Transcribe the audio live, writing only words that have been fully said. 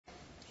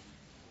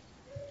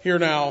Hear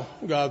now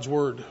God's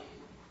word.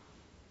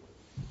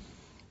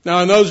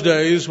 Now in those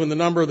days, when the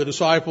number of the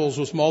disciples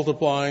was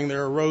multiplying,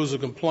 there arose a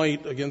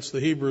complaint against the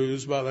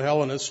Hebrews by the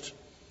Hellenists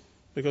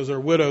because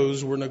their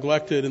widows were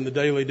neglected in the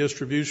daily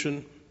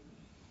distribution.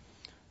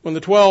 When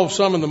the 12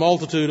 summoned the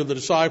multitude of the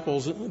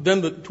disciples,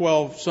 then the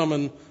 12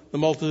 summoned the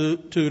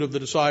multitude of the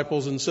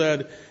disciples and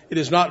said, "It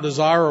is not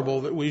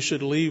desirable that we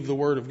should leave the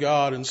word of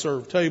God and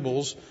serve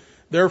tables.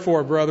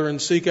 Therefore, brethren,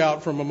 seek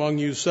out from among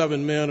you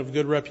 7 men of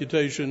good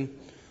reputation,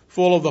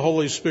 full of the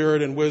Holy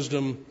Spirit and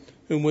wisdom,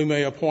 whom we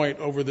may appoint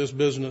over this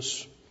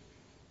business.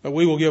 But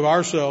we will give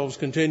ourselves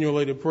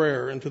continually to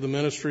prayer and to the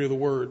ministry of the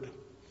word."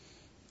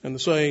 And the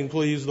saying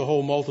pleased the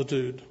whole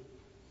multitude.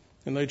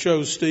 And they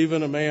chose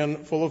Stephen, a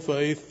man full of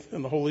faith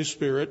and the Holy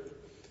Spirit,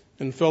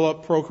 and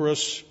Philip,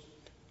 Prochorus,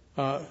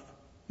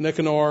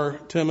 Nicanor,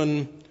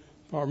 Timon,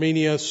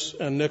 Parmenius,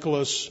 and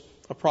Nicholas,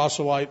 a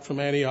proselyte from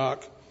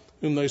Antioch,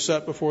 whom they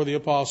set before the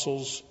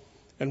apostles.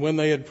 And when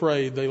they had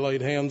prayed, they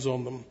laid hands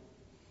on them.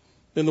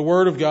 Then the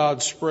word of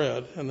God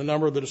spread, and the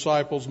number of the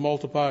disciples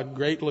multiplied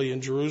greatly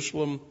in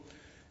Jerusalem,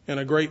 and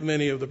a great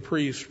many of the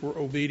priests were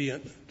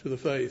obedient to the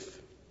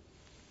faith.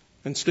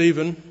 And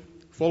Stephen,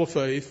 full of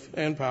faith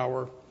and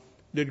power,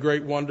 did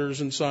great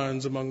wonders and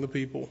signs among the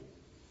people.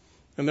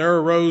 And there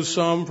arose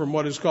some from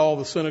what is called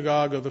the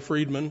synagogue of the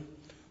freedmen,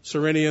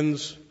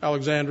 Cyrenians,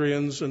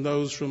 Alexandrians, and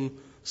those from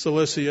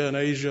Cilicia and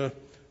Asia,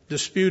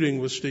 disputing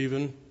with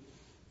Stephen,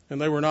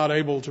 and they were not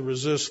able to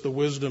resist the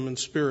wisdom and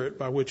spirit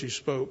by which he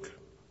spoke.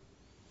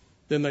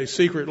 Then they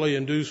secretly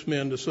induced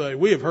men to say,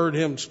 "We have heard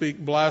him speak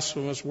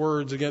blasphemous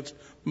words against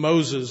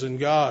Moses and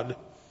God."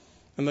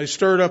 And they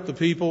stirred up the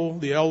people,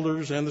 the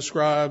elders and the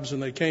scribes,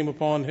 and they came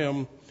upon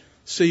him,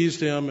 seized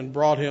him, and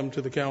brought him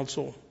to the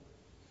council.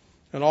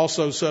 And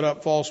also set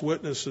up false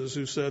witnesses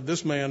who said,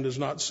 "This man does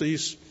not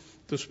cease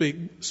to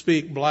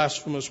speak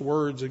blasphemous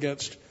words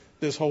against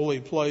this holy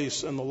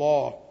place and the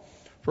law.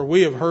 For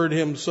we have heard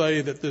him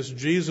say that this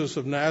Jesus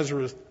of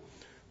Nazareth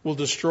will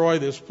destroy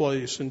this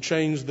place and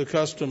change the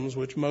customs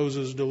which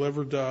Moses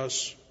delivered to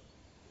us."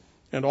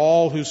 And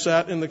all who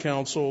sat in the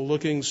council,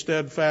 looking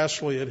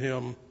steadfastly at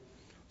him,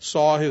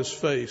 saw his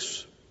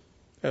face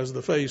as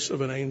the face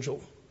of an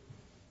angel.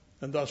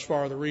 And thus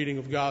far the reading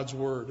of God's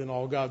word, and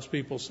all God's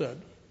people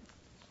said,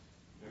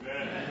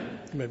 Amen.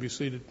 You may be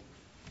seated.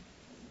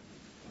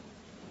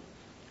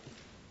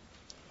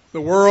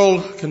 The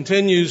world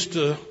continues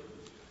to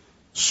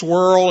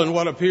swirl in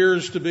what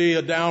appears to be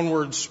a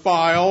downward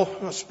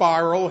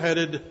spiral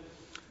headed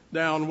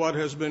down what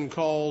has been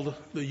called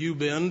the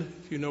U-bend,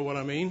 if you know what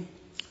I mean.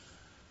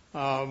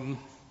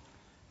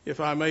 If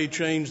I may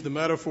change the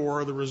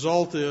metaphor, the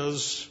result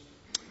is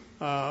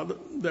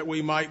that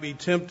we might be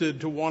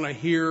tempted to want to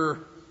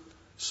hear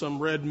some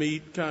red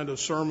meat kind of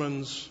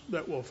sermons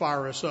that will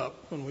fire us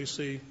up when we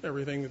see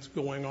everything that's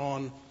going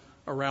on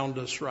around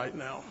us right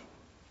now.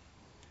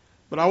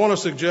 But I want to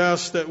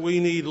suggest that we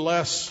need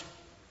less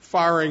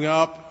firing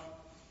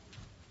up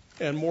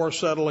and more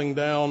settling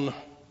down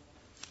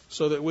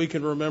so that we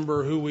can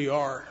remember who we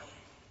are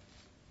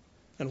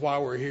and why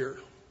we're here.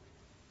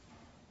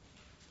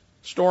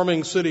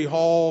 Storming City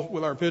Hall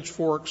with our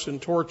pitchforks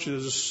and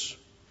torches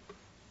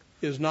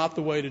is not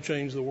the way to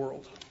change the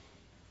world.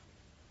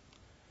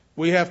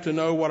 We have to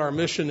know what our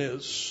mission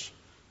is.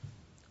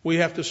 We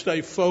have to stay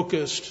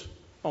focused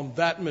on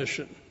that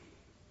mission.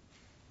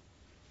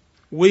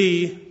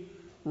 We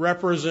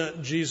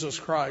represent Jesus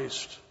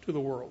Christ to the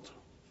world.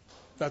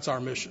 That's our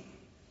mission.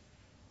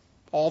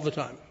 All the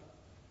time.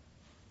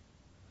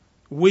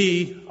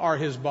 We are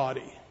his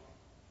body.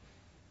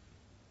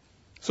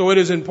 So it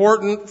is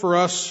important for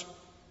us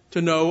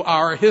to know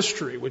our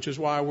history, which is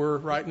why we're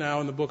right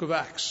now in the book of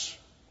Acts.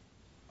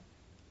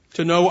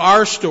 To know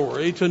our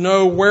story, to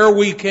know where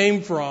we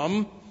came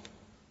from,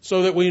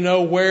 so that we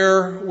know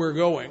where we're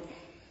going.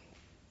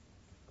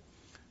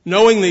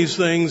 Knowing these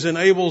things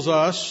enables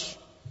us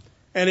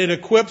and it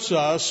equips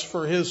us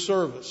for his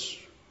service.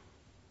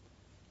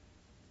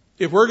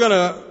 If we're going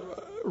to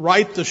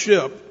right the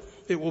ship,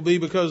 it will be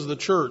because the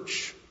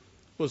church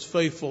was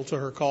faithful to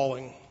her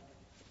calling.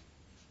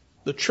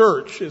 The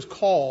church is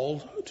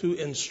called to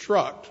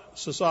instruct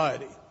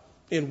society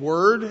in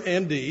word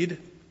and deed,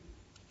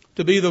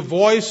 to be the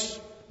voice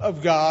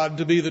of God,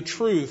 to be the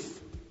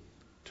truth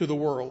to the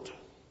world.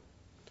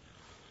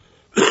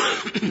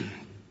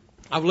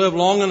 I've lived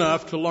long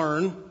enough to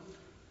learn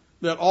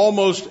that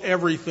almost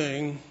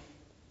everything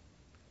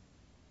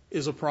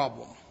is a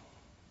problem,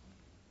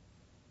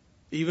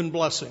 even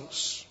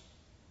blessings.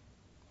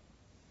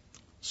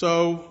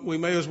 So we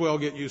may as well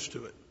get used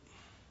to it.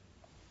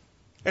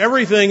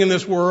 Everything in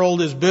this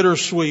world is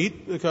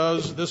bittersweet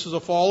because this is a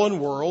fallen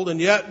world, and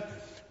yet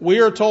we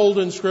are told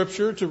in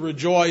Scripture to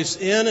rejoice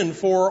in and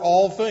for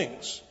all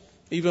things,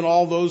 even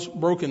all those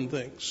broken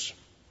things.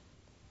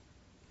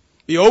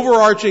 The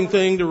overarching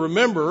thing to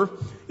remember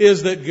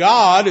is that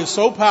God is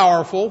so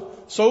powerful,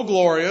 so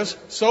glorious,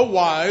 so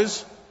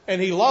wise, and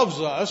he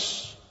loves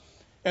us,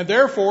 and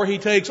therefore he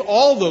takes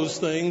all those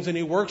things and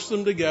he works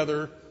them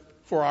together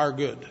for our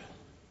good.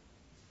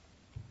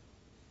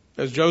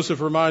 As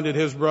Joseph reminded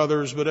his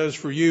brothers, but as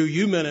for you,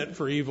 you meant it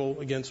for evil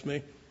against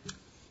me.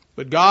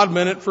 But God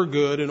meant it for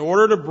good in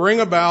order to bring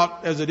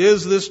about, as it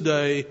is this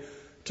day,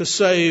 to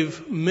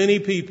save many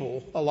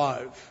people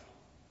alive.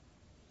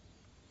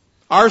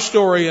 Our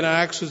story in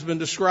Acts has been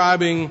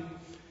describing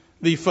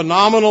the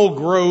phenomenal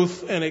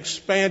growth and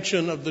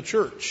expansion of the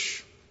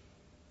church.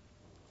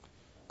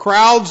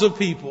 Crowds of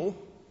people,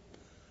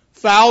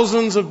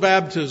 thousands of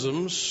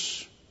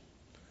baptisms,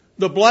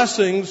 the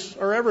blessings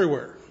are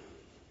everywhere.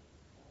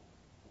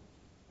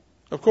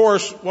 Of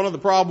course, one of the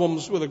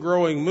problems with a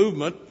growing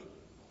movement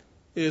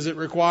is it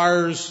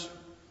requires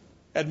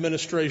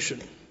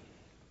administration.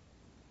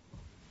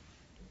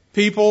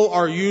 People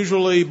are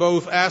usually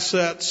both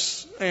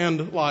assets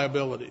and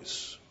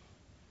liabilities.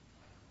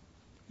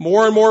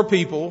 More and more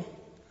people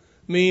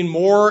mean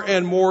more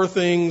and more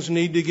things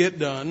need to get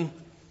done,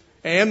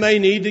 and they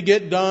need to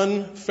get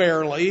done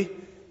fairly,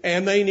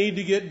 and they need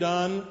to get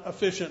done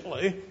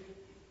efficiently.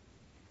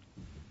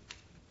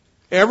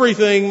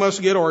 Everything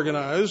must get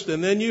organized,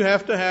 and then you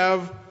have to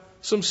have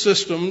some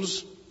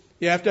systems.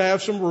 You have to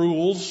have some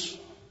rules.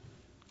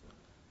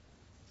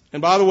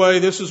 And by the way,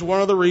 this is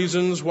one of the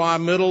reasons why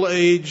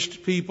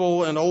middle-aged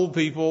people and old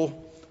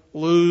people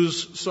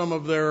lose some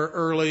of their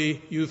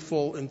early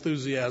youthful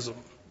enthusiasm.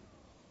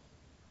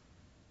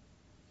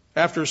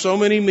 After so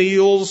many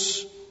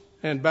meals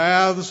and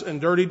baths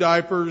and dirty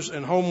diapers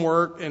and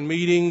homework and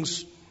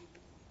meetings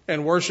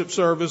and worship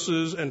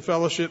services and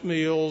fellowship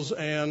meals,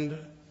 and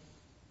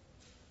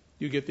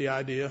you get the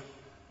idea.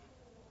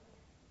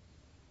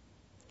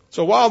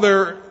 So while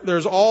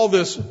there's all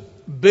this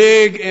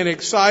big and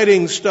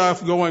exciting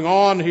stuff going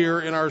on here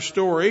in our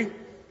story,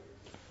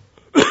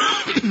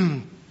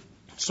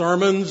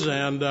 sermons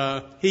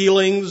and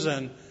healings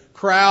and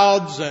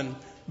crowds and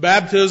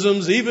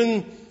baptisms,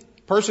 even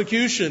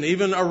persecution,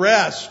 even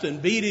arrest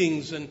and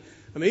beatings, and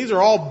these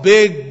are all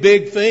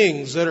big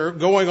things that are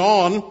going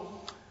on.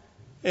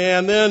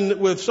 And then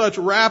with such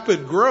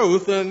rapid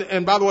growth,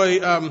 and by the way,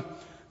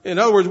 in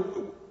other words,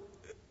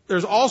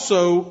 there's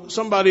also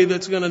somebody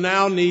that's going to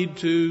now need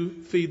to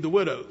feed the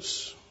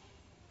widows.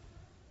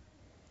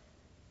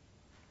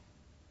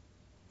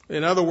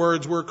 In other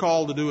words, we're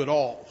called to do it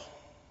all.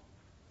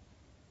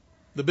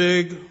 The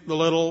big, the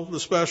little,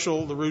 the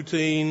special, the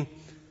routine,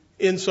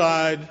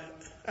 inside,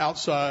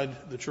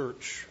 outside the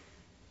church.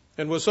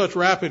 And with such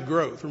rapid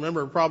growth,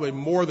 remember probably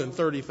more than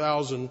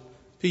 30,000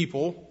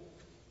 people,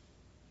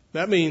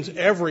 that means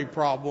every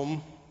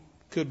problem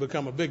could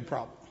become a big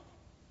problem.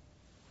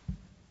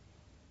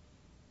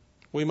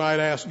 We might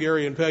ask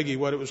Gary and Peggy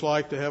what it was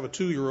like to have a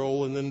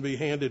 2-year-old and then be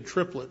handed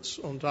triplets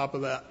on top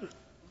of that.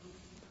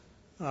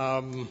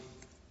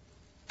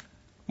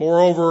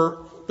 Moreover,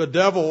 the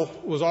devil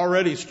was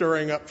already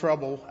stirring up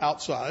trouble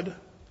outside,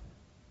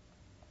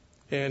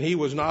 and he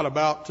was not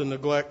about to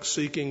neglect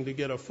seeking to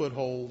get a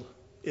foothold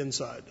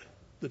inside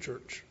the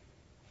church.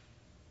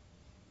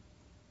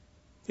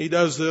 He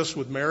does this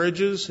with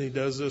marriages, he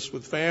does this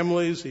with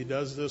families, he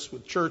does this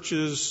with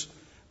churches.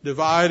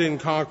 Divide and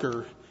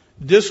conquer.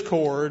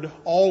 Discord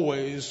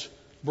always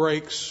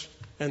breaks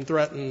and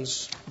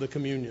threatens the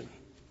communion.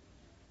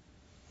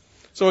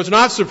 So it's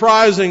not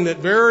surprising that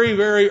very,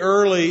 very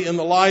early in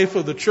the life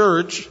of the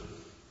church,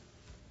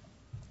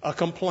 a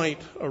complaint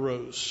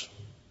arose.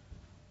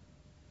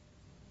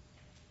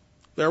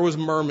 There was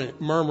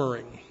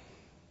murmuring.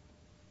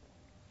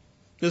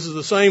 This is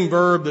the same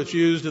verb that's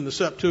used in the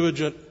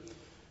Septuagint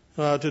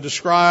to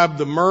describe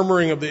the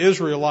murmuring of the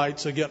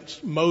Israelites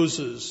against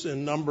Moses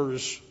in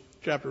Numbers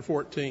chapter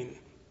 14.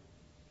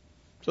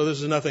 So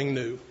this is nothing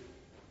new.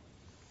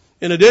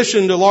 In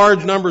addition to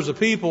large numbers of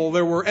people,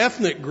 there were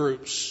ethnic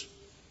groups.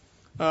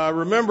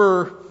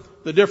 Remember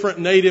the different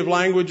native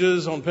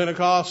languages on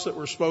Pentecost that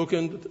were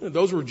spoken?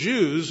 Those were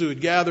Jews who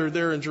had gathered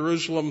there in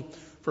Jerusalem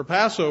for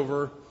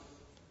Passover,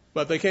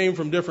 but they came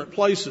from different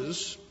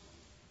places.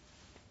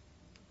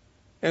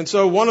 And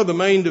so one of the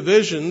main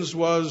divisions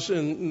was,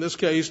 in this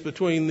case,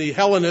 between the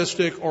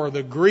Hellenistic or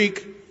the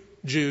Greek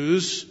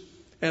Jews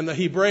and the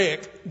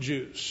Hebraic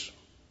Jews.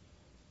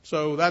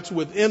 So that's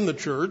within the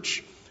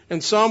church.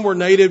 And some were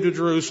native to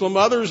Jerusalem.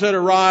 Others had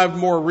arrived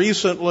more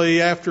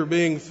recently after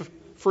being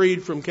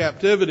freed from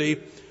captivity.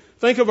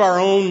 Think of our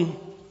own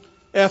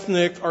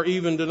ethnic or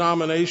even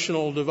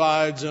denominational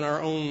divides in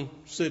our own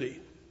city.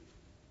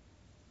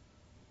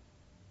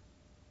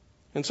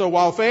 And so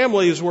while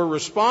families were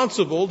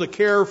responsible to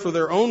care for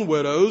their own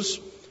widows,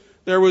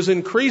 there was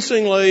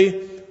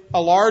increasingly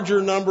a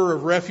larger number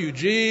of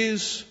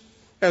refugees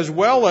as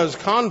well as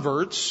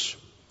converts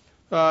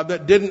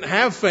that didn't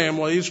have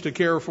families to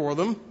care for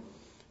them,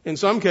 in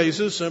some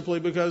cases simply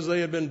because they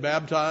had been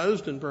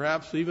baptized and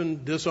perhaps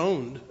even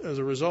disowned as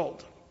a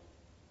result.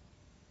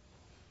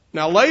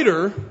 Now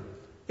later,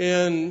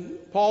 in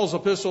Paul's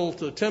epistle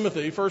to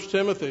Timothy, 1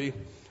 Timothy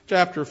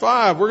chapter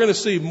 5, we're going to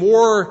see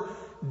more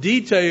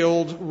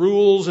detailed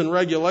rules and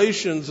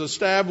regulations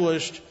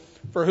established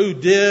for who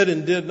did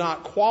and did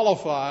not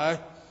qualify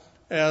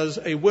as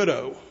a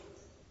widow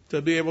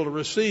to be able to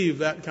receive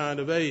that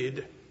kind of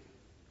aid.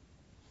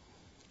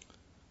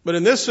 But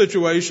in this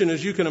situation,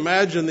 as you can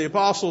imagine, the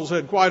apostles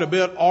had quite a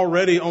bit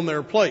already on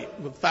their plate,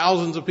 with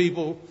thousands of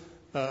people,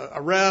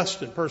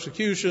 arrests and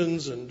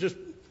persecutions and just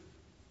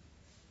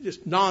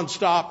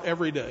nonstop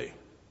every day.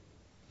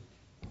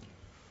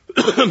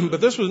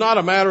 But this was not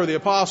a matter of the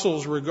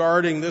apostles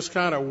regarding this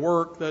kind of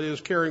work, that is,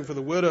 caring for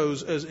the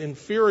widows, as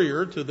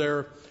inferior to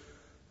their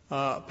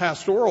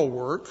pastoral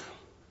work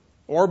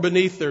or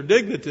beneath their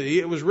dignity.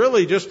 It was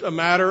really just a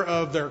matter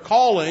of their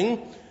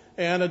calling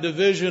and a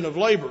division of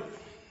labor.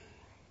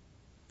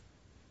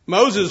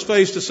 Moses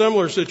faced a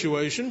similar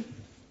situation,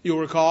 you'll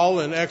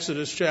recall, in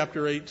Exodus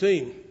chapter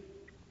 18.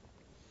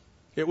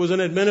 It was an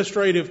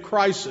administrative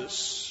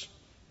crisis.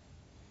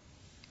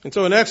 And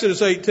so in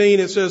Exodus 18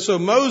 it says, "So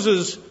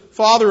Moses'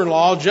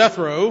 father-in-law,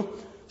 Jethro,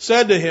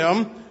 said to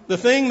him, 'The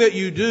thing that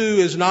you do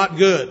is not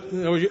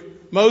good.'"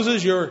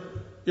 Moses, you're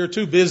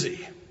too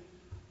busy.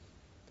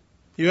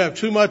 You have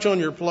too much on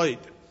your plate.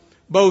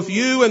 "Both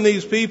you and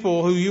these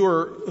people who you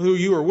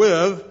are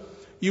with,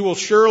 you will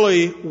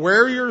surely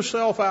wear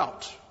yourself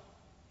out.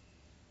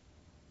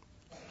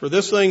 For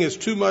this thing is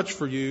too much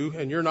for you,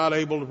 and you're not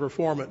able to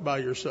perform it by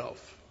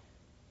yourself.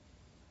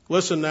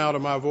 Listen now to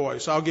my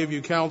voice. I'll give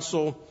you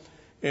counsel,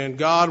 and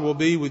God will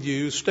be with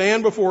you.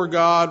 Stand before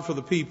God for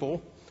the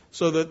people,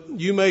 so that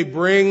you may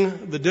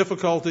bring the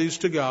difficulties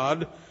to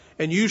God,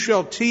 and you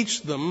shall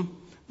teach them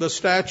the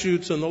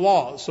statutes and the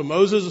laws." So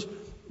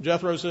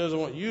Jethro says, "I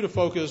want you to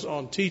focus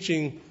on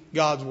teaching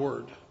God's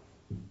word.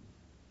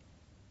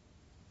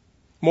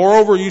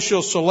 Moreover, you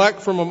shall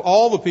select from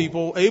all the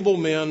people able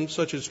men,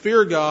 such as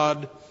fear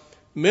God,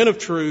 men of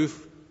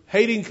truth,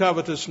 hating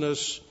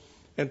covetousness,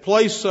 and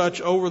place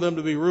such over them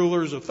to be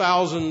rulers of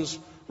thousands,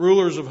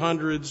 rulers of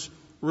hundreds,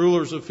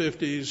 rulers of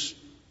 50s,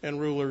 and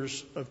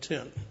rulers of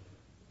 10.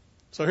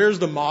 So here's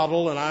the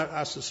model, and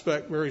I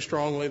suspect very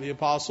strongly the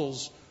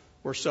apostles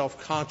were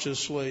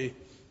self-consciously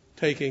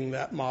taking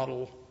that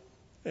model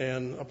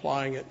and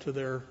applying it to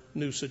their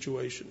new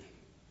situation.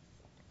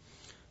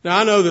 Now,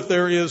 I know that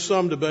there is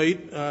some debate,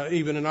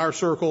 even in our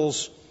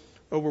circles,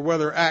 over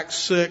whether Acts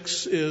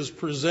 6 is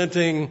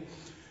presenting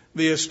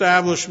the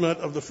establishment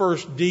of the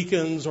first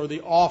deacons or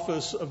the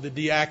office of the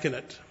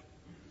diaconate.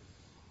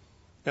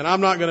 And I'm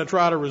not going to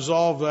try to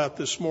resolve that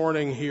this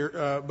morning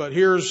here, but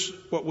here's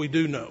what we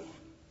do know.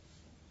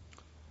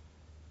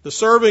 The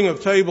serving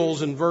of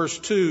tables in verse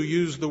 2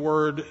 used the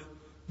word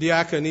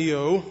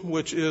diakonio,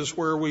 which is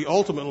where we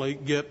ultimately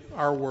get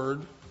our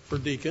word for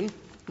deacon.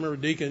 Remember,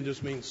 deacon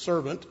just means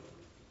servant.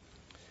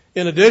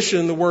 In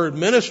addition, the word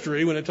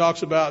ministry, when it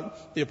talks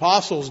about the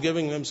apostles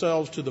giving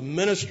themselves to the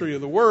ministry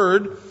of the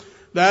word,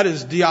 that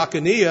is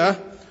diakonia,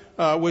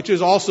 which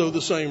is also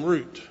the same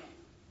root.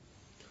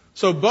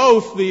 So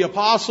both the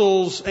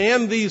apostles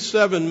and these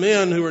 7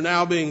 men who are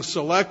now being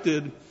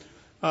selected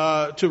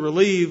to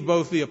relieve,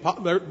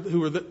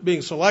 who are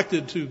being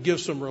selected to give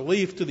some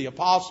relief to the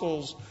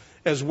apostles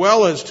as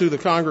well as to the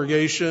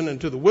congregation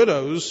and to the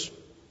widows,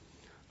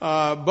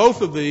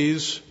 both of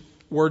these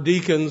were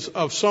deacons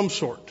of some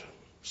sort,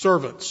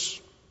 servants.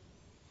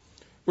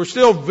 We're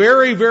still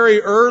very,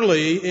 very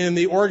early in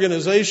the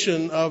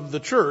organization of the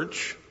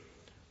church.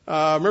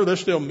 Remember, they're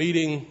still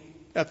meeting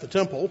at the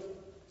temple.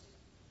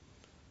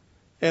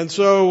 And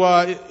so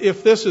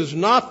if this is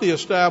not the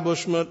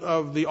establishment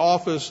of the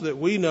office that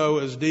we know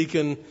as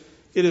deacon,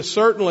 it is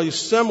certainly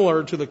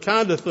similar to the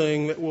kind of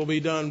thing that will be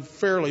done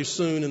fairly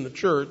soon in the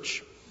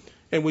church.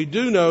 And we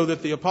do know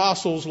that the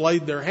apostles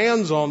laid their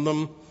hands on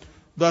them,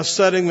 thus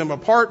setting them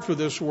apart for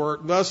this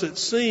work. Thus it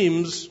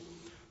seems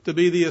to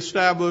be the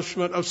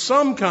establishment of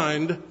some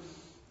kind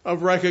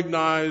of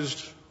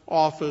recognized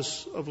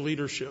office of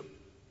leadership.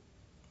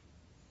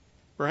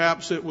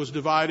 Perhaps it was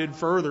divided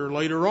further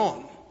later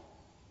on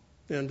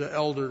into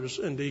elders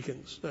and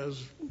deacons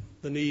as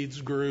the needs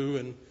grew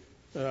and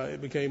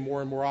it became more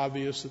and more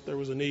obvious that there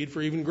was a need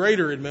for even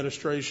greater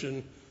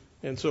administration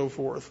and so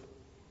forth.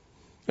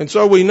 And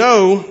so we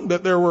know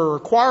that there were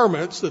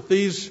requirements that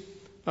these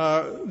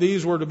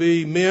were to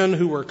be men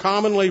who were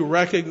commonly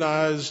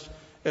recognized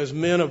as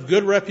men of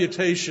good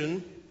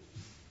reputation,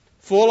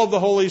 full of the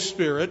Holy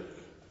Spirit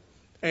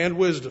and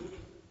wisdom.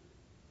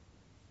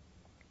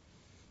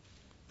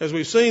 As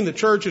we've seen, the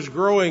church is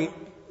growing,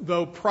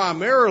 though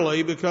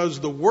primarily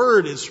because the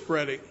word is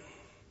spreading.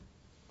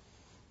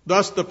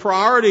 Thus, the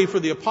priority for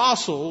the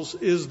apostles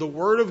is the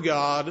word of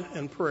God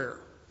and prayer,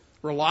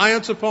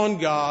 reliance upon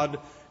God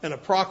and a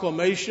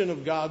proclamation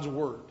of God's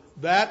word.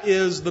 That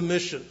is the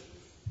mission.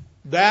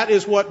 That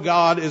is what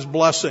God is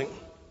blessing.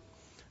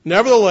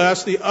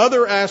 Nevertheless, the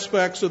other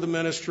aspects of the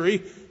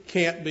ministry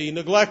can't be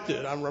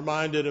neglected. I'm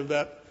reminded of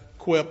that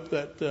quip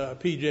that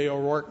P.J.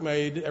 O'Rourke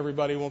made.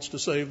 Everybody wants to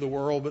save the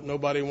world, but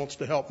nobody wants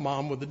to help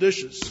mom with the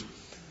dishes.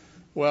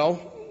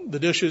 Well, the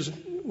dishes,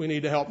 we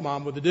need to help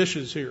mom with the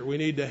dishes here. We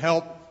need to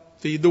help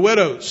feed the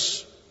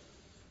widows.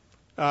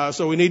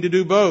 So we need to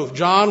do both.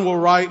 John will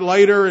write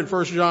later in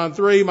 1 John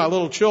 3, "My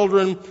little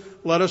children,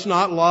 let us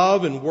not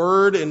love in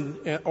word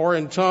or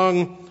in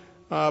tongue,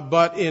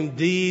 but in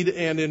deed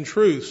and in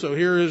truth." So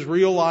here is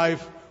real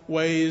life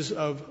ways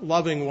of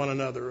loving one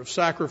another, of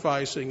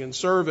sacrificing and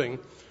serving.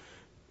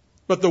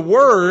 But the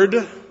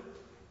Word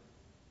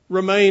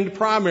remained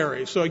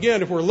primary. So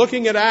again, if we're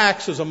looking at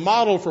Acts as a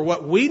model for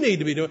what we need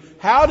to be doing,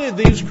 how did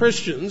these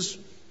Christians,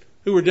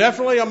 who were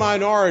definitely a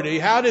minority,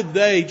 how did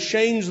they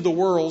change the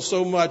world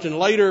so much? And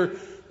later,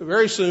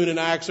 very soon in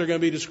Acts, they're going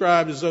to be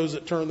described as those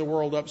that turned the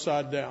world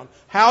upside down.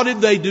 How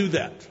did they do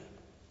that?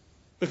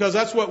 Because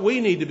that's what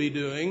we need to be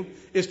doing,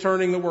 is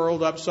turning the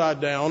world upside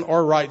down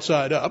or right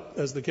side up,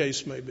 as the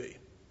case may be.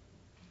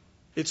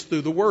 It's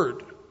through the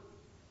Word.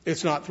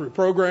 It's not through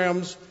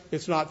programs.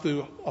 It's not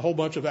through a whole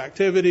bunch of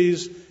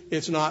activities.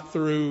 It's not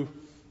through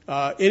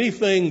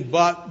anything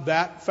but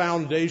that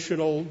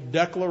foundational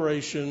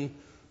declaration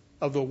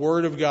of the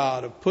Word of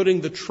God, of putting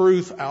the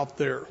truth out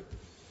there.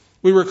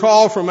 We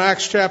recall from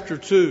Acts chapter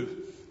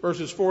 2,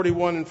 verses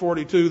 41 and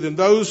 42, then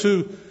those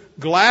who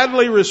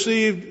gladly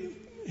received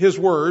his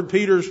word,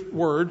 Peter's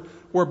word,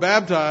 were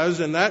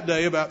baptized, and that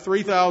day about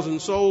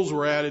 3,000 souls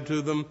were added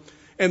to them,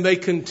 and they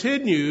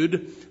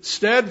continued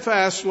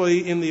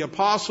steadfastly in the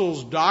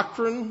apostles'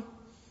 doctrine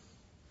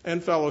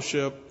and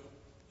fellowship,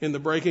 in the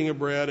breaking of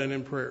bread and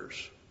in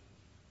prayers.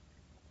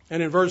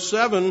 And in verse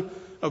 7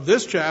 of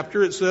this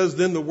chapter, it says,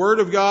 then the word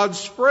of God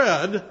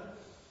spread,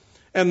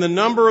 and the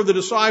number of the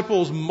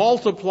disciples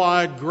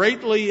multiplied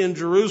greatly in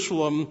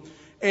Jerusalem,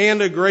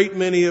 and a great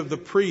many of the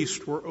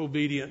priests were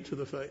obedient to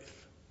the faith.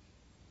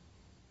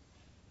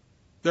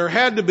 There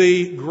had to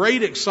be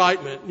great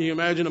excitement, you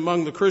imagine,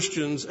 among the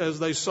Christians as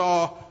they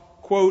saw,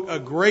 quote, a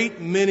great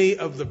many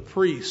of the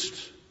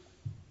priests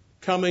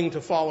coming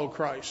to follow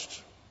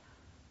Christ.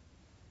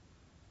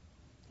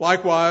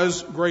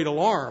 Likewise, great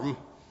alarm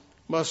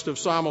must have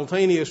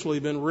simultaneously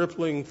been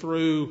rippling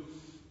through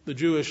the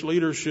Jewish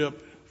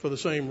leadership for the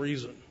same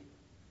reason.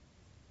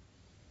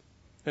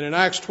 And in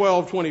Acts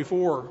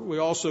 12:24, we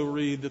also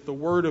read that the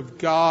word of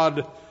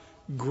God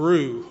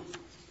grew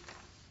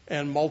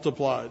and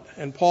multiplied.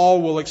 And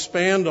Paul will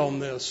expand on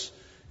this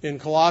in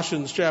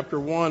Colossians chapter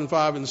 1,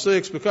 5, and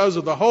 6, because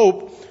of the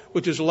hope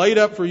which is laid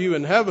up for you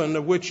in heaven,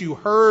 of which you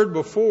heard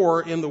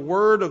before in the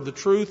word of the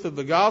truth of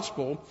the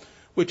gospel,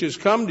 which has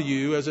come to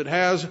you, as it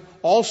has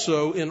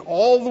also in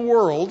all the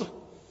world,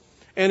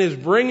 and is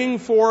bringing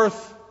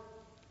forth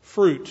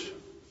fruit.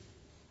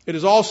 It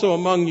is also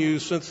among you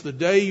since the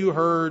day you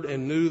heard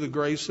and knew the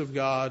grace of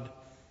God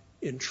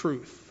in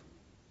truth.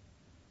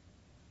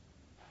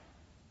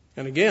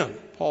 And again,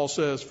 Paul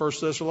says,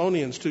 1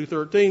 Thessalonians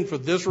 2:13, for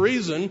this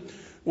reason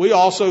we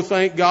also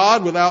thank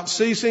God without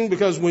ceasing,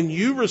 because when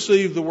you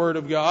received the word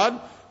of God,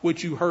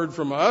 which you heard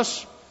from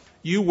us,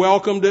 you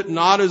welcomed it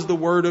not as the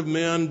word of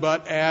men,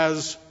 but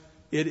as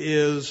it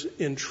is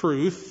in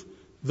truth,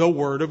 the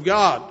word of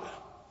God,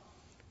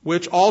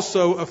 which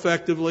also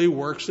effectively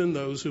works in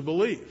those who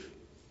believe.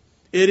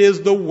 It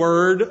is the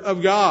word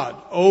of God,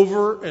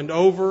 over and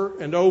over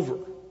and over.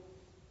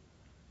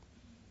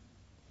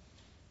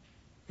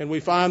 And we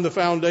find the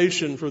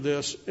foundation for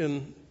this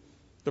in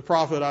the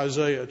prophet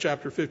Isaiah,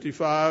 chapter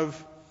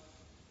 55.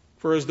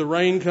 For as the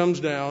rain comes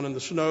down and the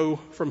snow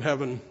from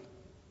heaven,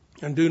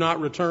 and do not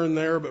return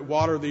there, but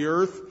water the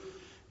earth,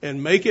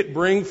 and make it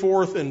bring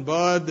forth and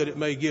bud, that it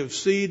may give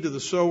seed to the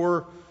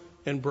sower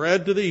and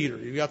bread to the eater.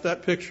 You got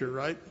that picture,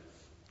 right?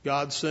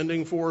 God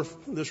sending forth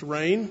this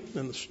rain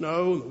and the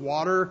snow and the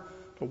water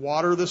to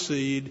water the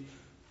seed.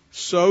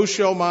 So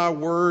shall my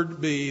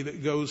word be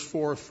that goes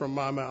forth from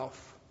my mouth.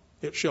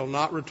 It shall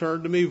not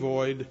return to me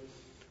void,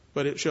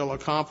 but it shall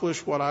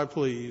accomplish what I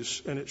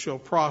please, and it shall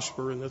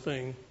prosper in the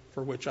thing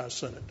for which I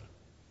sent it.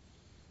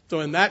 So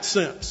in that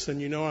sense,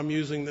 and you know I'm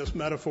using this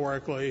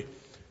metaphorically,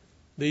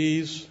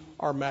 these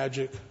are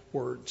magic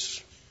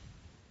words.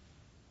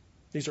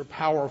 These are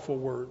powerful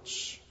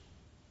words.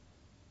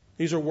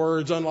 These are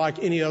words unlike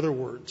any other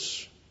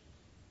words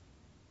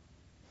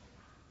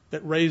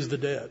that raise the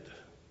dead,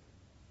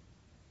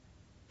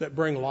 that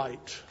bring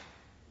light,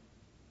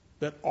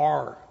 that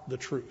are the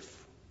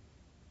truth.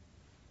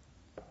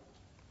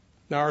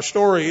 Now our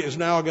story is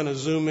now going to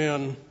zoom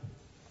in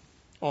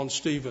on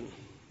Stephen.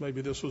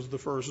 Maybe this was the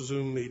first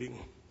Zoom meeting.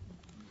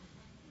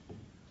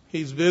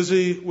 He's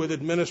busy with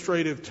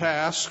administrative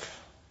tasks,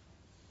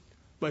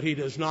 but he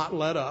does not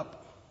let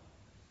up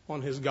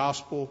on his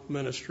gospel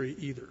ministry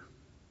either.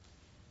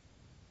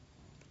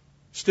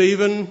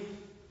 Stephen,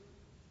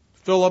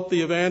 Philip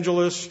the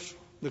evangelist,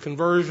 the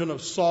conversion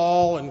of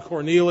Saul and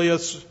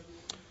Cornelius,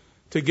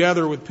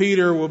 together with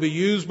Peter, will be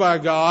used by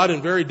God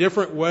in very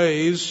different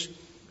ways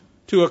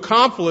to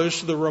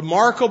accomplish the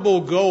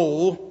remarkable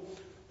goal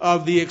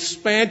of the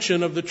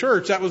expansion of the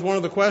church. That was one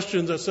of the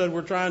questions I said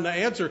we're trying to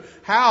answer.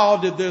 How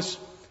did this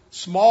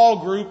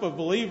small group of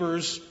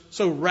believers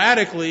so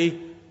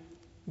radically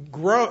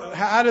grow?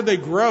 How did they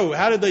grow?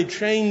 How did they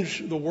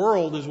change the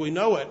world as we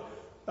know it?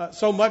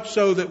 So much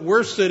so that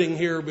we're sitting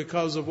here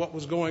because of what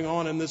was going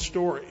on in this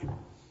story.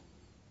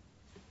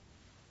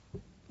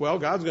 Well,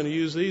 God's going to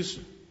use these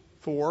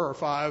 4 or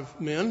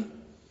 5 men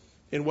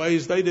in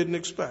ways they didn't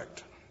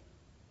expect.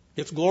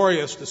 It's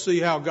glorious to see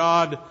how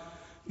God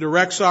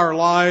directs our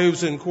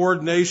lives in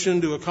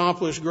coordination to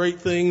accomplish great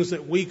things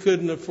that we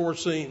couldn't have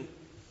foreseen.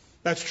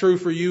 That's true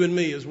for you and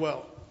me as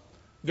well.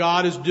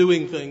 God is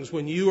doing things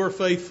when you are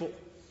faithful,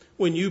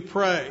 when you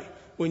pray,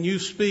 when you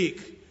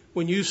speak,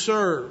 when you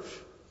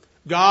serve.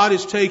 God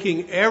is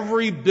taking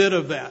every bit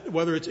of that,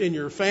 whether it's in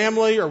your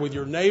family or with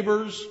your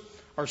neighbors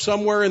or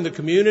somewhere in the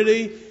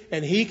community,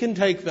 and He can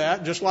take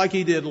that, just like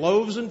He did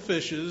loaves and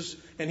fishes,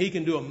 and He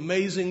can do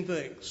amazing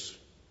things.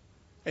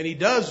 And He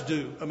does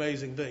do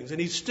amazing things, and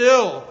He's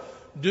still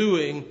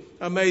doing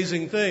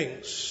amazing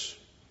things.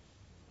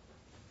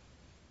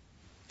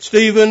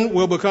 Stephen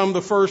will become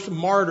the first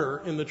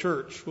martyr in the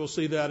church. We'll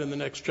see that in the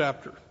next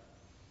chapter.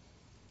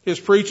 His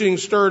preaching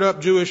stirred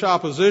up Jewish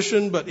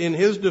opposition, but in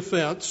his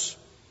defense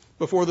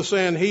before the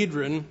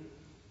Sanhedrin,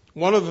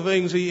 one of the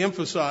things he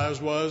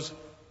emphasized was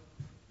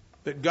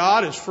that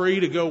God is free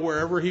to go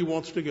wherever He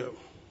wants to go.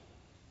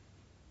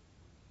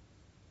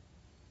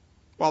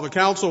 While the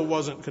council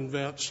wasn't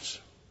convinced,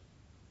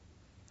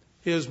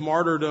 his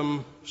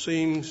martyrdom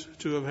seems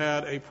to have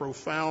had a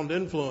profound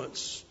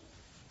influence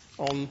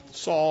on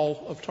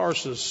Saul of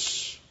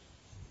Tarsus.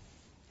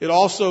 It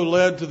also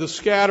led to the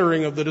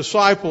scattering of the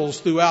disciples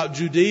throughout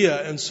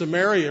Judea and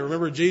Samaria.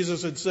 Remember,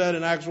 Jesus had said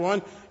in Acts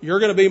 1, you're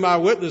going to be my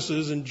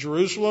witnesses in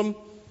Jerusalem,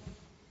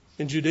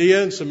 in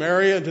Judea and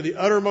Samaria, and to the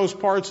uttermost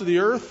parts of the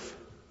earth.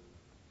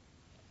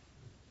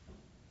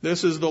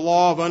 This is the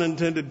law of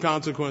unintended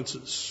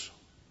consequences.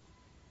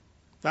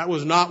 That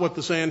was not what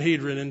the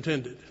Sanhedrin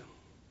intended,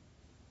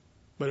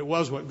 but it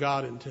was what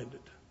God intended.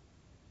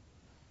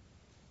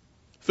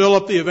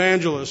 Philip the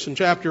evangelist in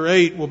chapter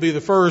 8 will be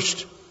the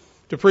first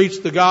to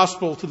preach the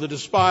gospel to the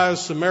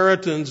despised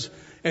Samaritans,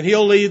 and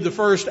he'll lead the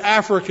first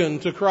African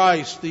to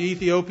Christ, the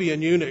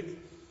Ethiopian eunuch,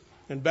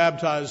 and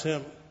baptize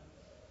him.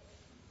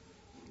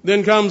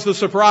 Then comes the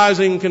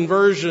surprising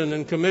conversion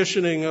and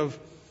commissioning of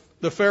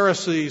the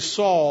Pharisee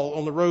Saul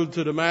on the road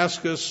to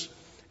Damascus,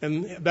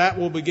 and that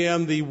will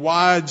begin the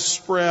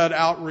widespread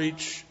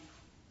outreach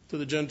to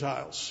the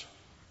Gentiles.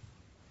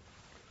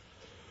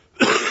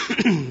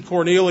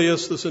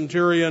 Cornelius the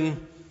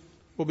centurion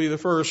will be the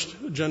first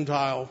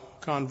Gentile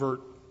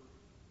convert.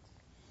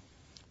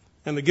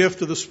 And the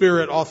gift of the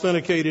Spirit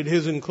authenticated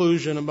his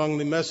inclusion among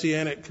the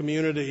Messianic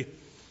community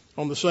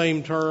on the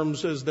same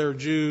terms as their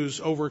Jews,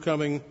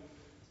 overcoming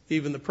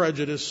even the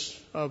prejudice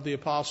of the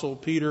Apostle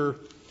Peter.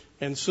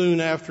 And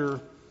soon after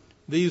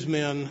these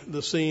men,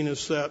 the scene is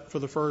set for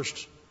the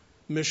first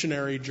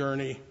missionary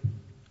journey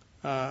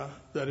that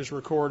is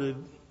recorded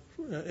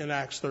in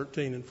Acts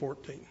 13 and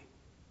 14.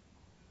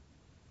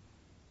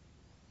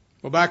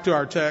 Well, back to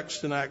our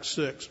text in Acts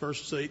 6,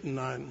 verses 8 and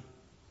 9.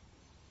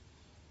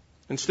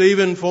 And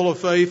Stephen, full of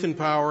faith and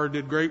power,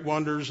 did great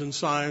wonders and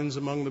signs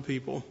among the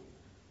people.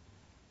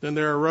 Then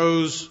there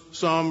arose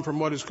some from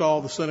what is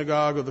called the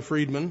synagogue of the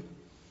freedmen,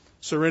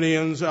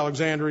 Cyrenians,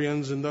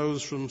 Alexandrians, and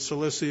those from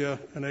Cilicia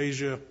and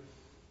Asia,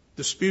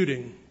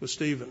 disputing with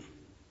Stephen.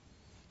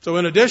 So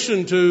in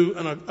addition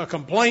to a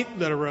complaint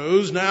that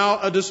arose, now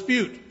a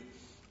dispute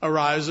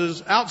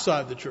arises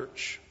outside the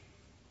church.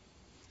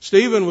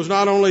 Stephen was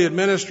not only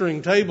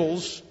administering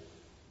tables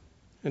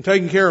and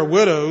taking care of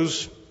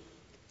widows,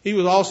 he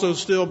was also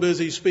still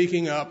busy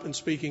speaking up and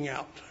speaking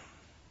out.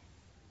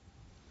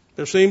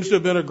 There seems to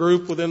have been a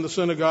group within the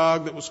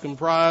synagogue that was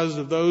comprised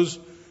of those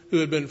who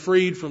had been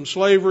freed from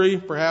slavery,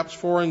 perhaps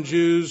foreign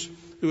Jews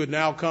who had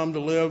now come to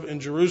live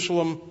in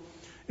Jerusalem.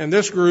 And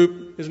this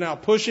group is now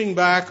pushing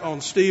back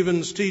on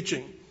Stephen's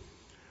teaching.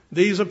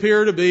 These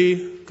appear to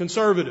be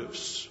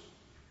conservatives.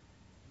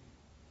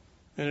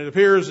 And it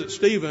appears that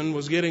Stephen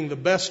was getting the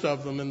best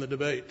of them in the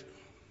debate.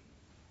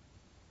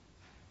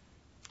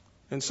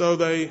 And so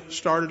they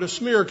started a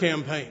smear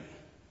campaign.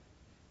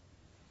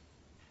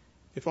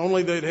 If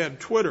only they'd had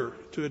Twitter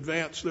to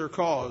advance their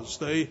cause.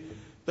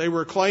 They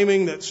were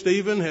claiming that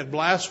Stephen had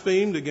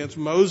blasphemed against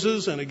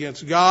Moses and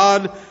against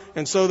God.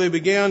 And so they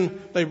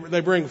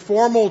bring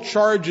formal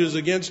charges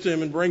against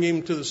him and bring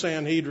him to the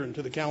Sanhedrin,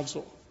 to the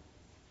council.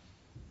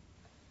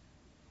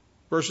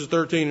 Verses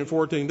 13 and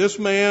 14. This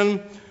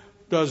man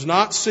does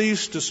not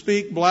cease to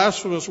speak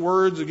blasphemous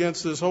words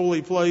against this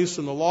holy place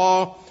and the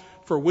law,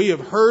 for we have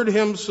heard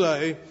him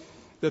say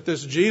that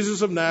this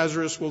Jesus of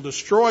Nazareth will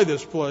destroy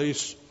this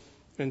place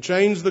and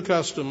change the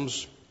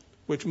customs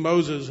which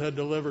Moses has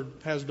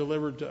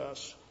delivered to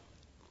us.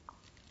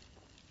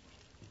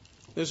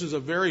 This is a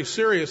very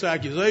serious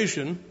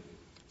accusation,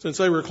 since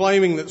they were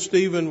claiming that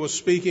Stephen was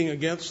speaking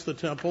against the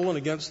temple and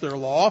against their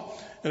law.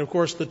 And of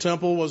course, the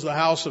temple was the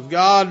house of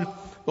God.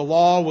 The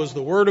law was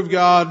the word of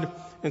God.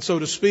 And so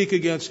to speak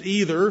against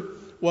either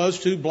was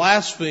to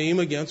blaspheme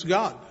against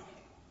God.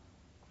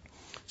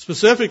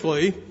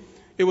 Specifically,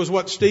 it was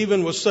what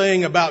Stephen was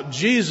saying about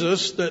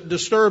Jesus that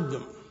disturbed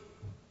them.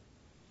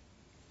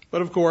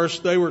 But of course,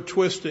 they were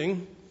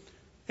twisting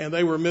and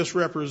they were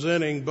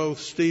misrepresenting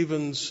both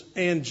Stephen's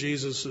and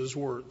Jesus'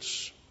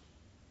 words.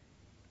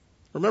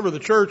 Remember, the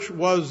church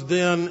was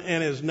then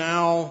and is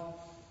now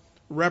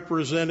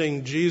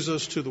representing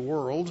Jesus to the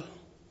world.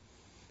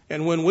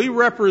 And when we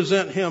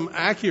represent him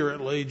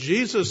accurately,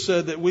 Jesus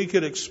said that we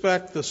could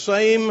expect the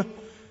same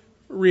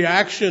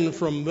reaction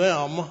from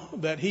them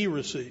that he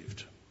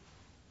received.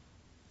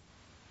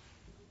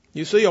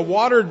 You see, a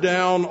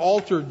watered-down,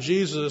 altered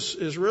Jesus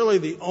is really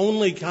the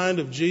only kind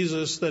of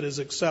Jesus that is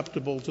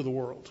acceptable to the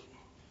world.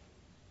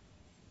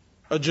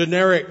 A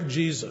generic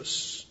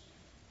Jesus,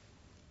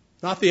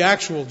 not the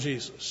actual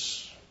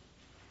Jesus.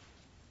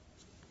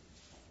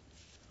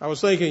 I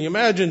was thinking,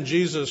 imagine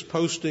Jesus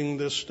posting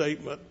this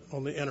statement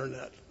on the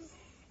internet.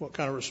 What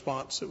kind of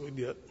response it would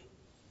get.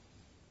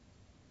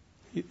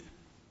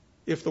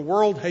 If the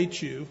world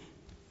hates you,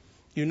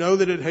 you know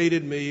that it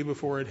hated me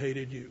before it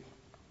hated you.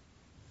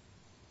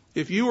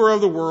 If you were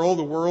of the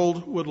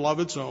world would love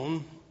its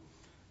own.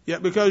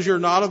 Yet because you're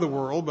not of the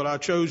world, but I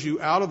chose you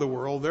out of the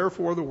world,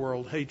 therefore the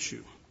world hates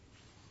you.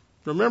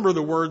 Remember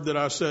the word that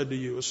I said to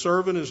you, a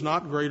servant is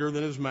not greater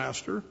than his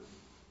master.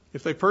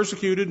 If they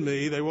persecuted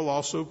me, they will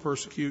also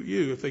persecute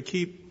you. If they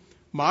keep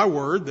my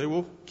word, they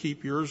will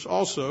keep yours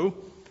also.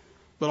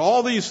 But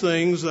all these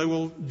things they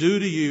will do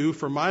to you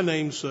for my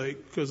name's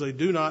sake, because they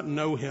do not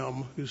know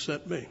him who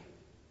sent me.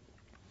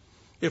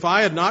 If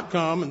I had not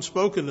come and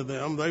spoken to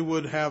them, they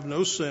would have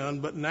no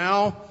sin, but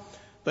now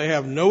they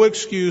have no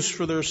excuse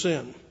for their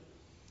sin.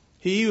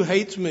 He who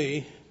hates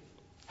me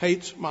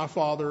hates my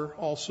Father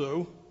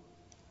also.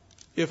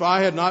 If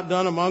I had not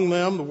done among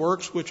them the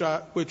works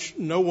which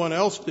no one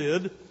else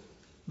did,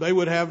 they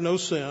would have no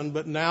sin,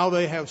 but now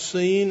they have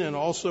seen and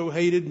also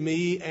hated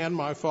me and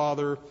my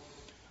Father.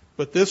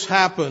 But this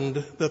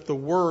happened that the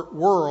word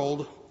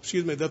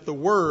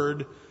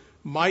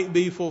might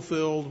be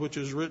fulfilled, which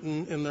is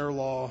written in their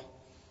law.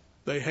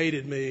 They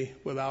hated me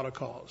without a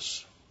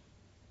cause.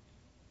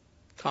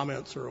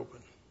 Comments are open.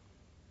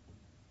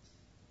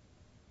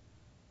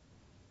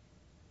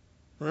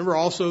 Remember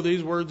also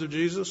these words of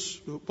Jesus,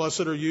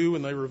 blessed are you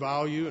when they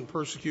revile you and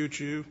persecute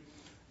you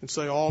and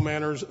say all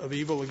manners of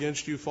evil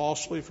against you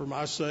falsely for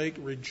my sake.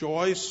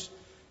 Rejoice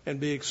and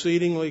be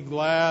exceedingly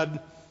glad,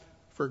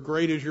 for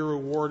great is your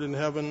reward in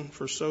heaven,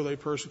 for so they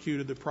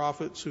persecuted the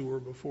prophets who were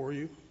before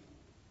you.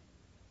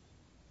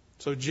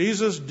 So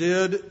Jesus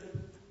did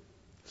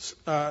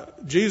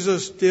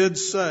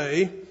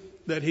say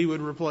that he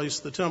would replace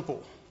the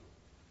temple.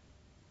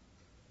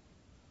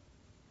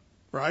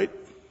 Right?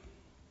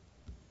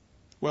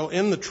 Well,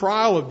 in the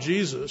trial of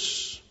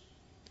Jesus,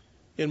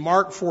 in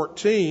Mark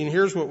 14,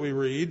 here's what we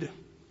read.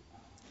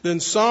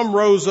 Then some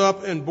rose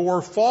up and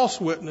bore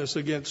false witness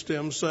against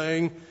him,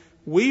 saying,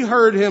 we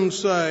heard him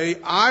say,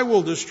 I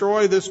will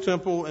destroy this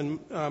temple and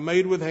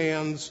made with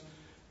hands,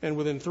 and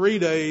within 3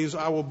 days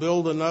I will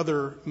build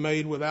another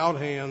made without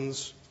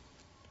hands.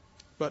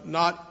 But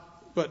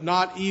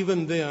not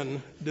even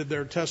then did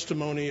their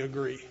testimony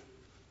agree.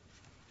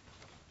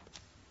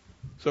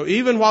 So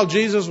even while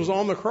Jesus was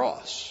on the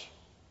cross,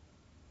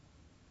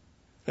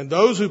 and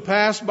those who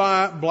passed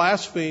by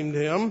blasphemed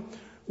him,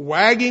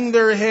 wagging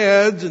their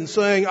heads and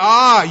saying,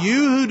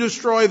 you who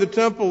destroy the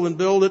temple and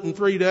build it in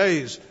 3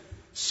 days,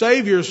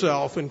 save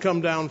yourself and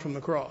come down from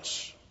the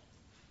cross.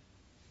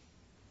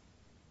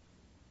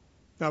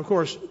 Now, of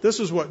course, this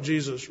is what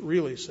Jesus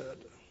really said.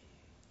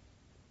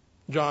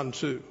 John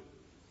 2.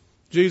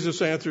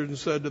 Jesus answered and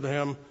said to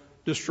them,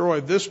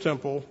 destroy this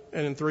temple,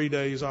 and in 3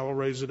 days I will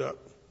raise it up.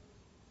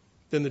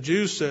 Then the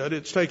Jews said,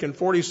 it's taken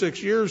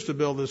 46 years to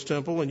build this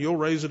temple, and you'll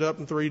raise it up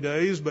in 3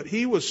 days. But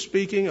he was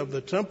speaking of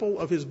the temple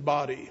of his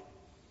body.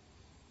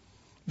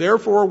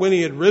 Therefore, when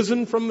he had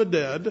risen from the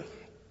dead,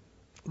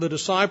 the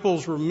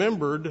disciples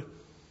remembered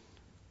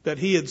that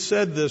he had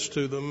said this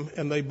to them,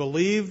 and they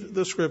believed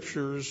the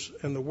scriptures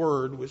and the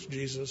word which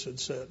Jesus had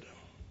said.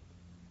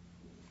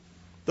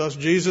 Thus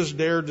Jesus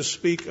dared to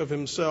speak of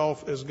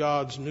himself as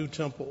God's new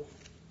temple,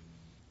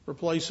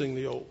 replacing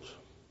the old.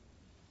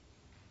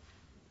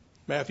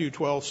 Matthew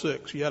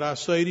 12:6. Yet I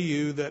say to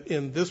you that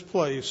in this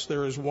place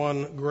there is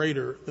one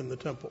greater than the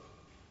temple.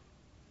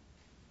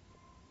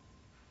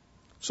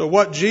 So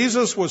what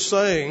Jesus was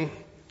saying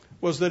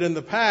was that in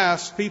the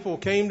past people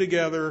came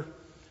together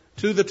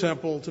to the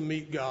temple to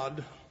meet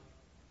God,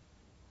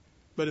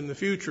 but in the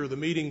future the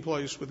meeting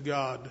place with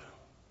God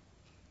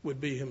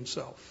would be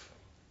himself.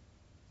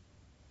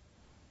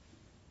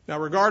 Now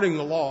regarding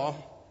the law,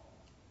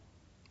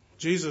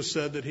 Jesus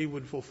said that he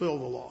would fulfill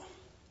the law.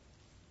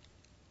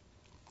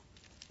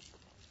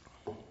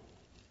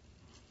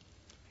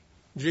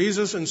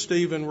 Jesus and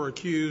Stephen were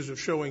accused of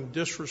showing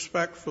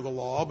disrespect for the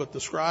law, but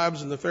the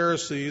scribes and the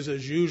Pharisees,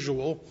 as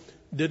usual,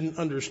 didn't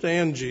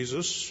understand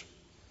Jesus.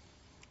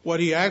 What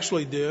he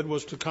actually did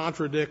was to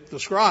contradict the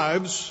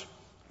scribes'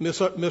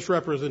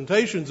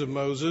 misrepresentations of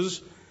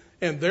Moses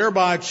and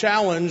thereby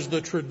challenge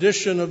the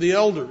tradition of the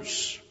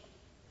elders.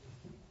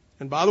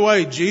 And by the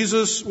way,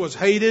 Jesus was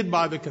hated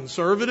by the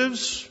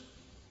conservatives,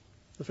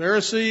 the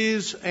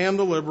Pharisees, and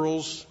the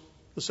liberals,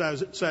 the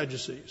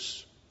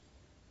Sadducees.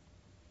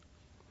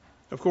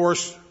 Of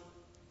course,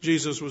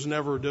 Jesus was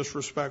never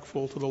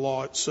disrespectful to the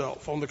law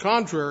itself. On the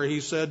contrary, he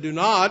said, do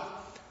not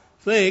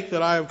think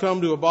that I have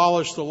come to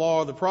abolish the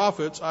law of the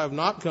prophets. I have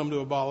not come to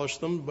abolish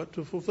them, but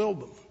to fulfill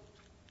them.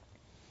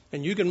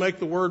 And you can make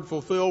the word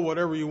fulfill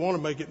whatever you want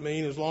to make it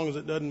mean, as long as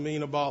it doesn't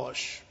mean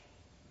abolish.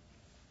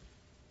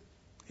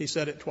 He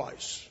said it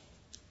twice.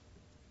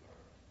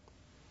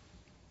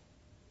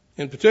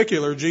 In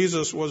particular,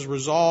 Jesus was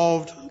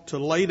resolved to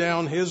lay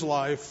down his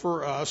life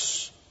for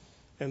us,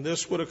 and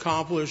this would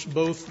accomplish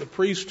both the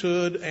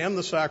priesthood and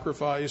the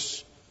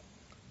sacrifice.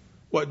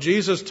 What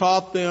Jesus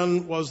taught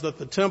then was that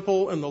the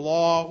temple and the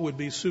law would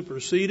be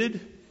superseded,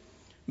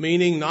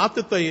 meaning not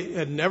that they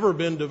had never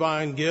been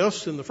divine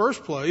gifts in the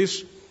first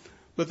place,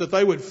 but that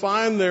they would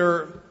find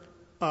their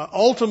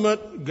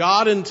ultimate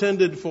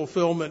God-intended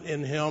fulfillment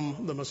in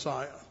him, the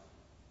Messiah.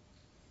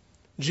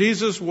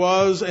 Jesus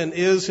was and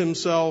is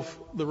himself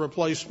the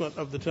replacement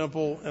of the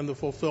temple and the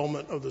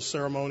fulfillment of the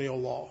ceremonial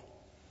law.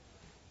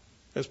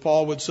 As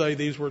Paul would say,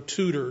 these were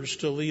tutors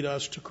to lead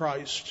us to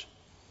Christ.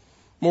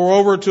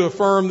 Moreover, to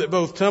affirm that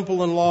both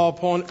temple and law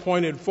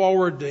pointed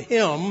forward to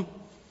him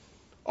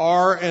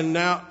and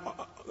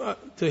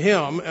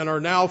are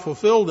now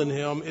fulfilled in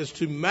him is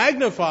to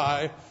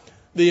magnify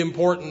the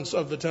importance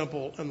of the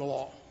temple and the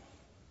law.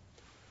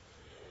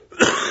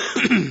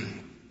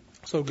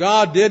 So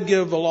God did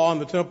give the law and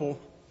the temple,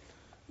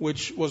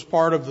 which was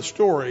part of the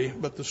story,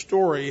 but the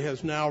story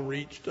has now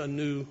reached a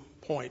new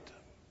point.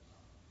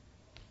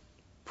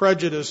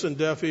 Prejudice and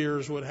deaf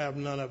ears would have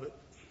none of it.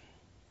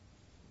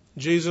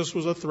 Jesus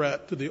was a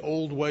threat to the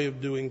old way of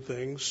doing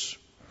things.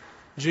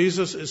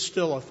 Jesus is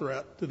still a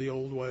threat to the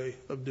old way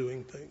of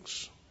doing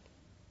things.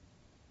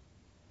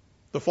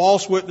 The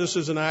false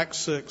witnesses in Acts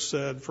 6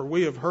 said, "For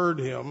we have heard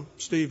him,"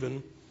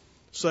 Stephen,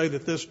 "say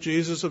that this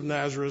Jesus of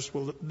Nazareth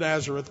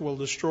will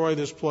destroy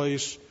this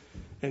place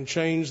and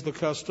change the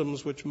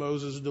customs which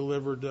Moses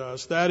delivered to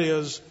us." That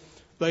is,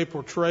 they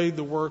portrayed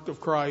the work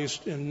of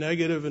Christ in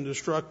negative and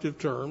destructive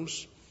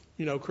terms.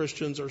 You know,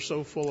 Christians are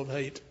so full of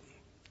hate.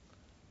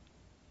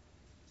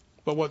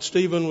 But what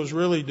Stephen was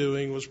really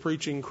doing was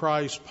preaching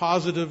Christ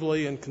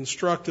positively and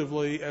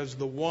constructively as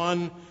the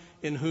one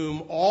in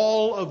whom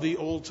all of the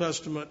Old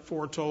Testament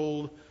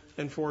foretold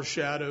and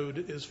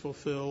foreshadowed is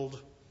fulfilled,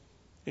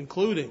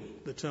 including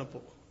the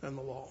temple and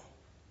the law.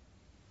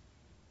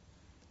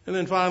 And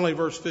then finally,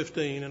 verse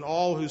 15, "And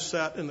all who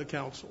sat in the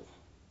council,"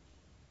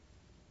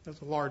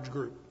 that's a large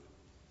group,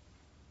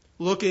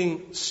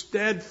 "looking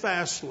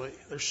steadfastly,"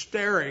 they're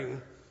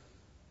staring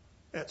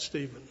at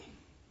Stephen.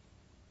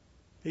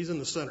 He's in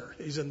the center.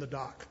 He's in the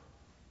dock.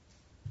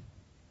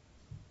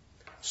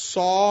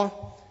 "Saw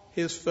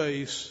his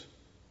face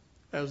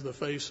as the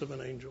face of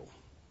an angel."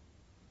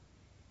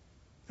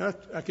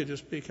 That could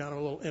just be kind of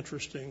a little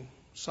interesting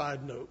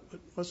side note, but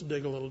let's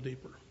dig a little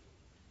deeper.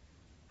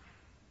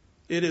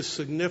 It is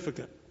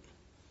significant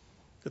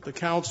that the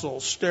council,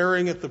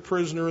 staring at the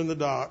prisoner in the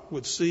dock,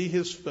 would see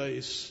his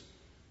face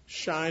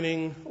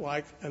shining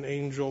like an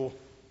angel.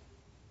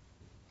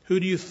 Who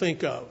do you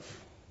think of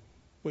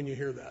when you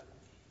hear that?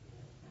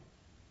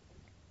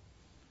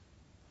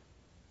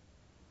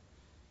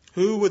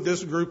 Who would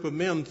this group of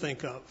men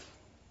think of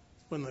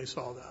when they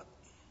saw that?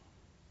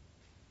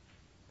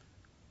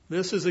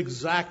 This is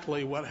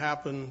exactly what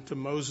happened to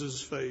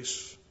Moses'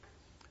 face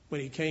when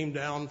he came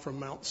down from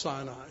Mount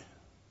Sinai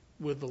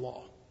with the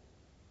law.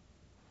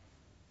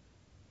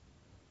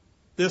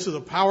 This is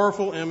a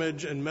powerful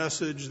image and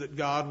message that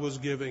God was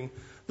giving.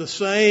 The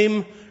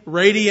same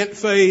radiant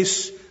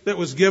face that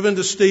was given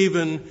to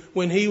Stephen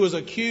when he was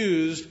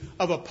accused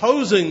of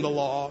opposing the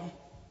law,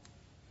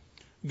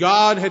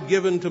 God had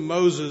given to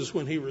Moses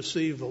when he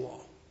received the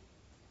law.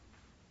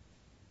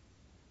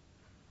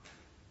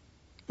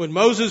 When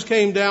Moses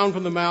came down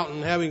from the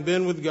mountain, having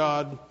been with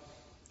God,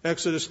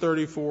 Exodus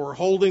 34,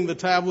 holding the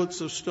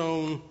tablets of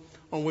stone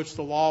on which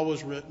the law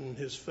was written,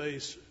 his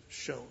face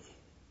shone.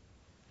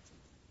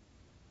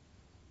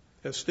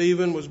 As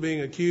Stephen was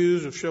being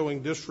accused of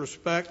showing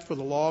disrespect for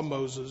the law of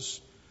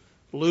Moses,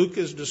 Luke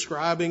is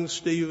describing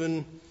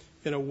Stephen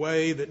in a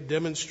way that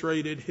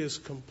demonstrated his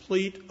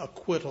complete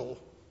acquittal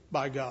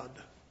by God.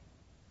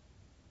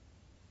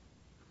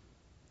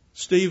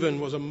 Stephen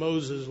was a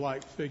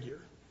Moses-like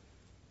figure.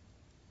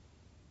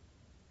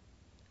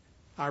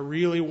 I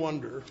really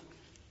wonder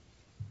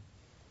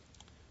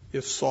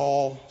if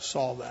Saul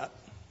saw that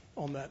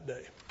on that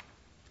day.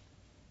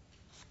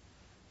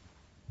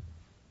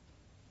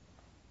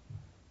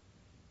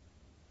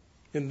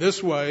 In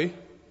this way,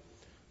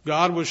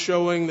 God was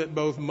showing that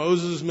both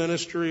Moses'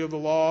 ministry of the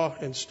law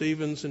and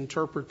Stephen's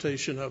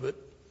interpretation of it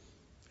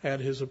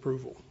had his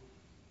approval.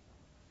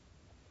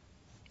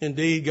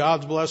 Indeed,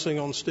 God's blessing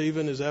on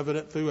Stephen is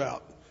evident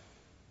throughout.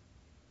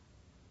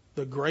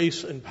 The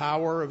grace and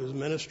power of his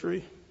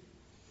ministry,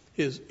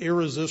 his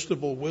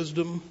irresistible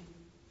wisdom,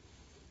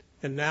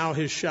 and now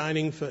his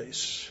shining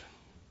face.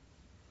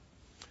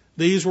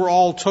 These were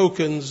all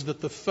tokens that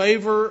the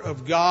favor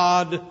of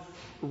God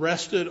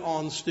rested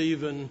on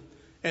Stephen.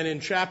 And in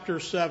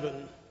chapter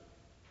 7,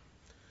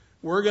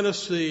 we're going to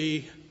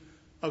see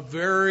a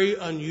very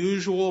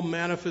unusual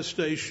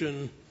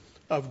manifestation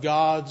of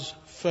God's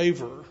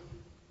favor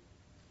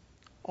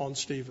on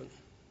Stephen.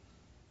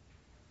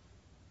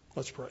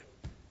 Let's pray.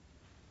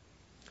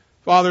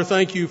 Father,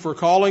 thank you for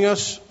calling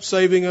us,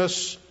 saving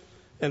us,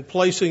 and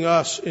placing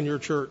us in your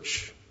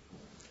church.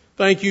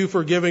 Thank you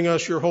for giving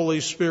us your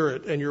Holy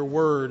Spirit and your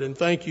word, and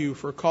thank you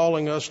for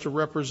calling us to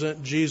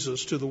represent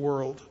Jesus to the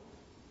world.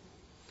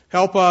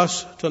 Help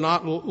us to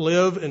not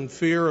live in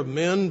fear of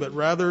men, but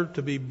rather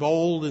to be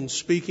bold in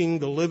speaking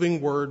the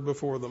living word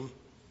before them.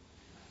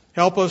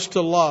 Help us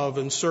to love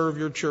and serve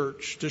your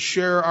church, to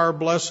share our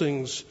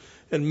blessings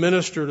and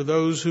minister to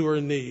those who are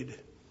in need.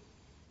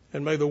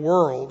 And may the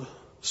world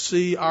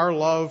see our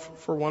love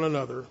for one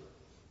another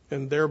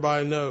and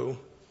thereby know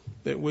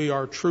that we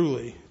are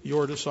truly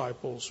your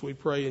disciples. We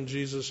pray in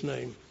Jesus'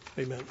 name.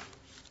 Amen.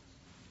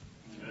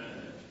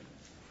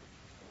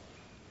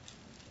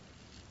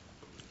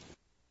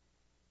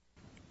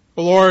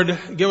 O Lord,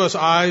 give us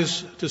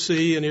eyes to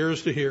see and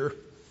ears to hear.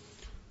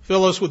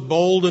 Fill us with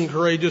bold and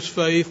courageous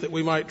faith that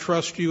we might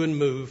trust you and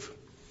move.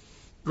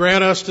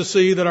 Grant us to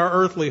see that our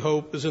earthly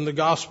hope is in the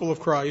gospel of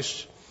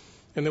Christ,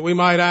 and that we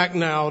might act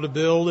now to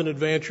build and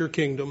advance your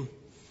kingdom.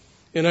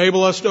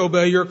 Enable us to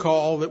obey your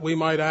call that we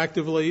might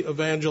actively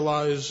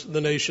evangelize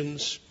the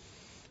nations.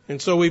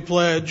 And so we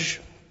pledge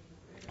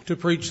to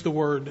preach the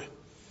word,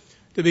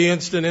 to be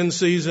instant in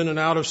season and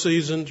out of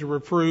season, to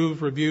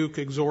reprove, rebuke,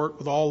 exhort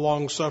with all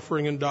long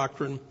suffering and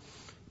doctrine.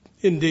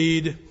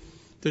 Indeed,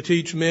 to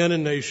teach men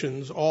and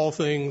nations all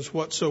things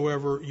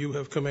whatsoever you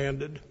have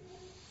commanded.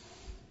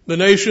 The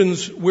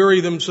nations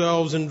weary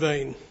themselves in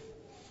vain,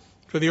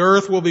 for the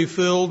earth will be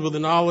filled with the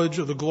knowledge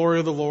of the glory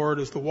of the Lord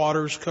as the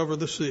waters cover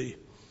the sea,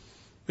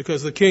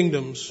 because the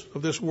kingdoms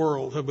of this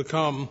world have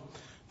become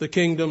the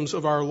kingdoms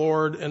of our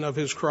Lord and of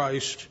his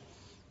Christ,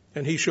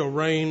 and he shall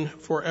reign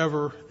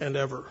forever and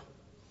ever.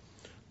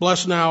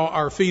 Bless now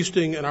our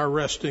feasting and our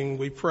resting,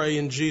 we pray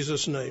in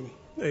Jesus' name.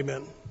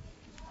 Amen.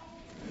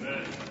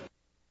 Amen.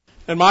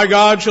 And my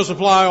God shall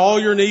supply all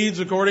your needs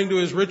according to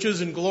his riches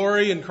and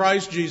glory in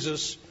Christ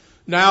Jesus.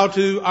 Now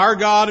to our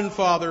God and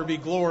Father be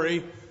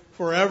glory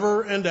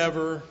forever and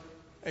ever.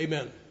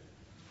 Amen.